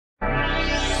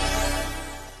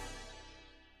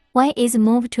Why is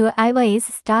move to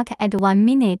iOS stuck at 1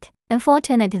 minute?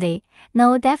 Unfortunately,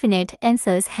 no definite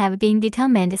answers have been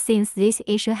determined since this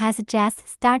issue has just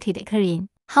started occurring.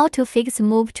 How to fix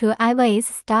move to iOS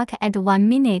stuck at 1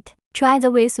 minute? Try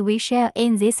the ways we share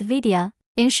in this video.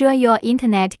 Ensure your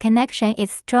internet connection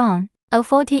is strong. A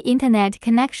faulty internet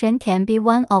connection can be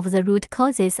one of the root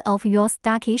causes of your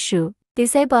stuck issue.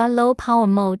 Disable low power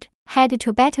mode. Head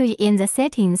to battery in the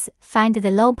settings, find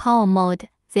the low power mode,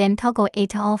 then toggle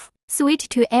it off. Switch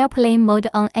to airplane mode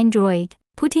on Android.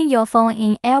 Putting your phone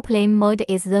in airplane mode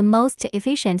is the most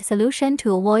efficient solution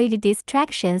to avoid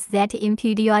distractions that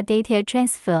impede your data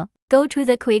transfer. Go to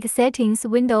the Quick Settings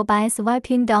window by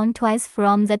swiping down twice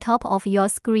from the top of your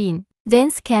screen.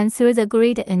 Then scan through the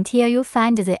grid until you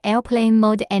find the airplane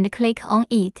mode and click on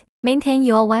it. Maintain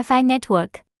your Wi-Fi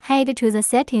network. Head to the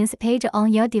Settings page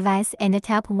on your device and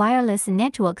tap Wireless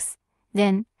Networks.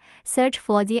 Then, search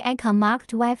for the icon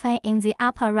marked Wi-Fi in the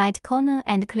upper right corner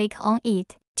and click on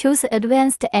it. Choose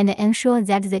Advanced and ensure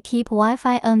that the Keep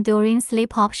Wi-Fi on during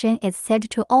sleep option is set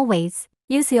to Always.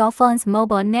 Use your phone's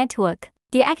mobile network.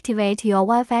 Deactivate your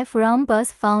Wi-Fi from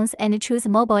both phones and choose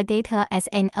mobile data as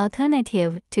an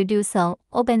alternative. To do so,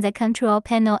 open the control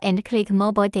panel and click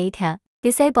Mobile Data.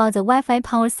 Disable the Wi-Fi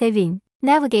power saving.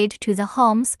 Navigate to the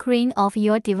home screen of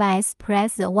your device,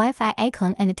 press the Wi-Fi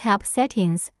icon and tap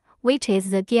Settings, which is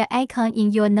the gear icon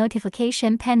in your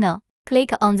notification panel.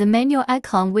 Click on the menu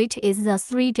icon, which is the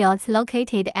three dots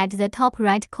located at the top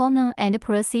right corner, and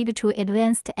proceed to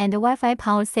Advanced and Wi-Fi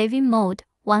power saving mode.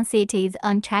 Once it is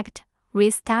unchecked,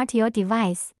 restart your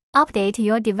device. Update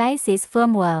your device's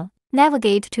firmware.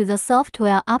 Navigate to the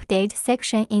Software Update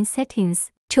section in Settings.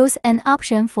 Choose an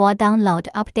option for download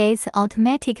updates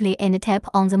automatically and tap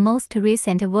on the most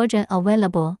recent version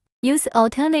available. Use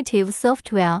alternative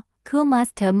software,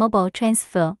 Coolmaster Mobile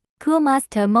Transfer.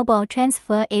 Coolmaster Mobile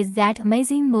Transfer is that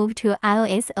amazing move to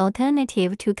iOS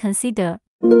alternative to consider.